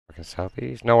Fucking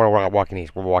southeast. No, we're not walking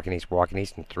east. We're walking east. We're walking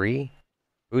east in 3.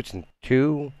 Boots in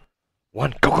 2.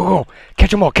 1. Go, go, go.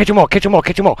 Catch them all. Catch them all. Catch them all.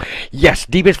 Catch them all. Yes.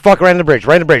 Deep as fuck right on the bridge.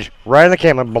 Right on the bridge. Right on the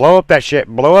camera. Blow up that shit.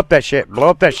 Blow up that shit. Blow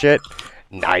up that shit.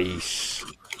 Nice.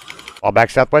 All back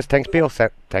southwest. Tanks peel.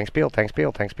 Tanks peel. Tanks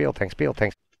peel. Tanks peel. Tanks peel.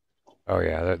 Tanks. Oh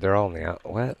yeah, they're all in the out.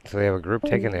 What? So they have a group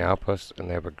taking the outpost, and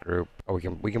they have a group. Oh,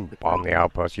 we can bomb the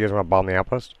outpost. You guys want to bomb the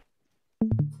outpost?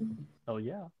 Oh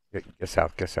yeah. Get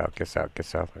south. Get south. Get south. Get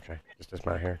south. Okay, just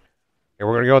dismount here. Yeah,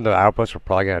 we're gonna go into the outpost. We're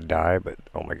probably gonna die, but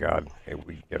oh my god, hey,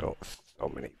 we get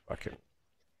so many fucking.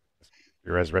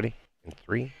 You guys ready? In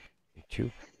 3, in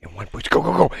 2, and 1. Boots. Go,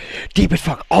 go, go! Deep as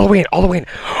fuck. All the way in. All the way in.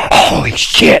 Holy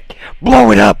shit!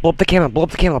 Blow it up! Blow up the camera. Blow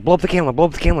up the camera. Blow up the camera. Blow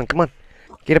up the camera. Come on.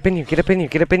 Get up in here, get up in here,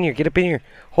 get up in here, get up in here.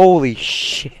 Holy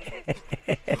shit.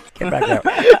 Get back out.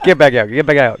 Get back out, get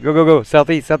back out. Go, go, go.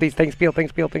 Southeast, southeast. Tanks peel,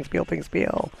 tanks peel, tanks peel, tanks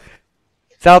peel.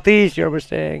 Southeast, you're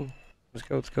overstaying. Let's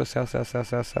go south, south, south,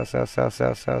 south, south, south, south,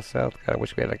 south, south, south. God, I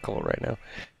wish we had that color right now.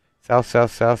 South, south,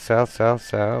 south, south, south,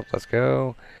 south. Let's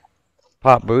go.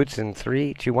 Pop boots in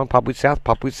 3, 2, 1. Pop boots south,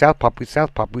 pop boots south, pop boots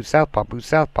south, pop boots south, pop boots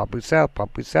south, pop boots south,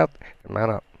 pop boots south. And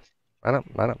mount up. Mount up,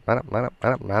 mount up, mount up, mount up,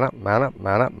 mount up, mount up, mount up,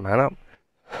 mount up, mount up.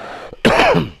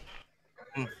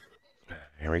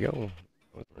 Here we go.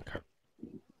 Okay.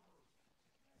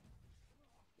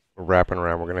 We're wrapping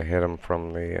around. We're gonna hit them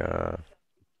from the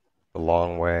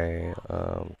long way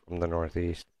from the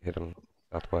northeast. Hit them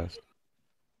southwest.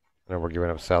 I know we're giving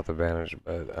up south advantage,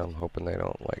 but I'm hoping they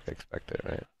don't like expect it,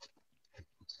 right?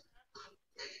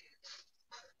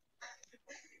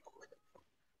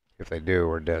 If they do,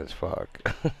 we're dead as fuck.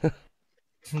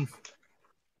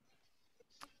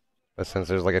 But since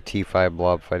there's like a T5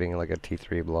 blob fighting like a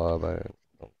T3 blob, I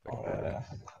don't think that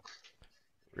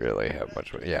really have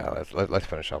much. Yeah, let's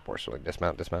finish off so like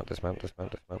dismount, dismount, dismount,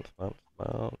 dismount, dismount, dismount,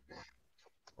 dismount.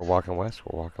 We're walking west.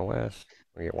 We're walking west.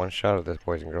 We get one shot of this,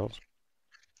 boys and girls.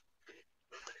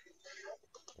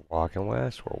 We're walking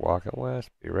west. We're walking west.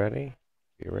 Be ready.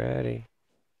 Be ready.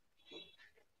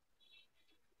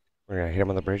 We're gonna hit him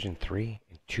on the bridge in 3,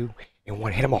 in 2, and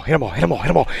 1. Hit them all. Hit them all. Hit them all. Hit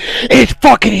them all. It's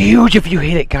fucking huge if you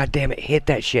hit it. God damn it. Hit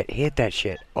that shit. Hit that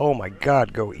shit. Oh my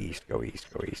god. Go east. Go east.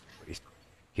 Go east. Go east.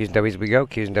 Q's and W's we go.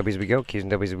 Q's and W's we go. Q's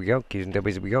and W's we go. Q's and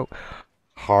W's we go.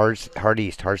 Hard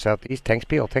east. Hard southeast. Tanks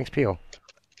peel. Tanks peel.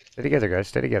 Stay together, guys.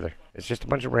 Stay together. It's just a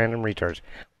bunch of random retards.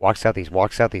 Walk southeast.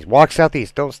 Walk southeast. Walk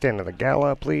southeast. Don't stand in the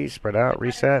gala, please. Spread out.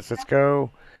 Resets. Let's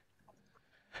go.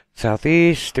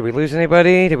 Southeast. Did we lose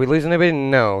anybody? Did we lose anybody?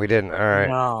 No, we didn't. All right.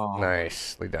 No.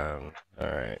 Nicely done. All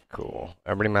right. Cool.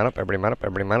 Everybody mount up. Everybody mount up.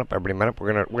 Everybody mount up. Everybody mount up.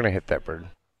 We're gonna hit that bird.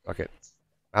 Fuck it.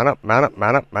 Mount up. Mount up.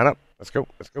 Mount up. Mount up. Let's go.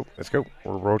 Let's go. Let's go.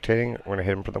 We're rotating. We're gonna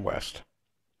hit him from the west.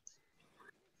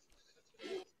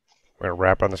 We're gonna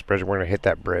wrap on this bridge. We're gonna hit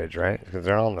that bridge, right? Because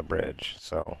they're on the bridge.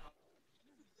 So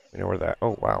you know where that?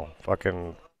 Oh wow.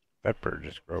 Fucking that bird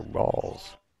just broke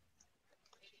balls.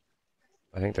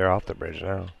 I think they're off the bridge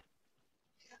now.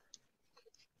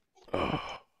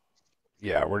 Oh.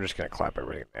 Yeah, we're just gonna clap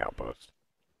everything in the outpost.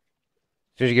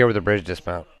 As soon as you get over the bridge,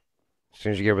 dismount. As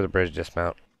soon as you get over the bridge,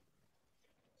 dismount.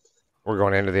 We're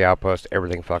going into the outpost.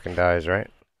 Everything fucking dies, right?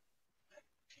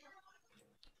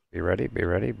 Be ready, be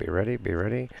ready, be ready, be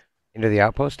ready. Into the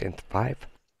outpost in 5,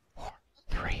 4,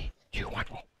 3, 2, 1.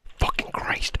 Oh, fucking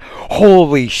Christ.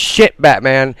 Holy shit,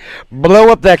 Batman. Blow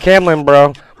up that Camlin,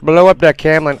 bro. Blow up that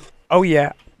Camlin. Oh,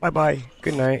 yeah. Bye-bye.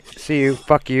 Good night. See you.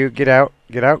 Fuck you. Get out.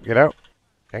 Get out. Get out.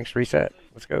 Thanks. Reset.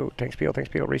 Let's go. Tanks peel. Tanks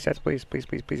peel. Resets, please. Please,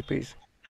 please, please, please.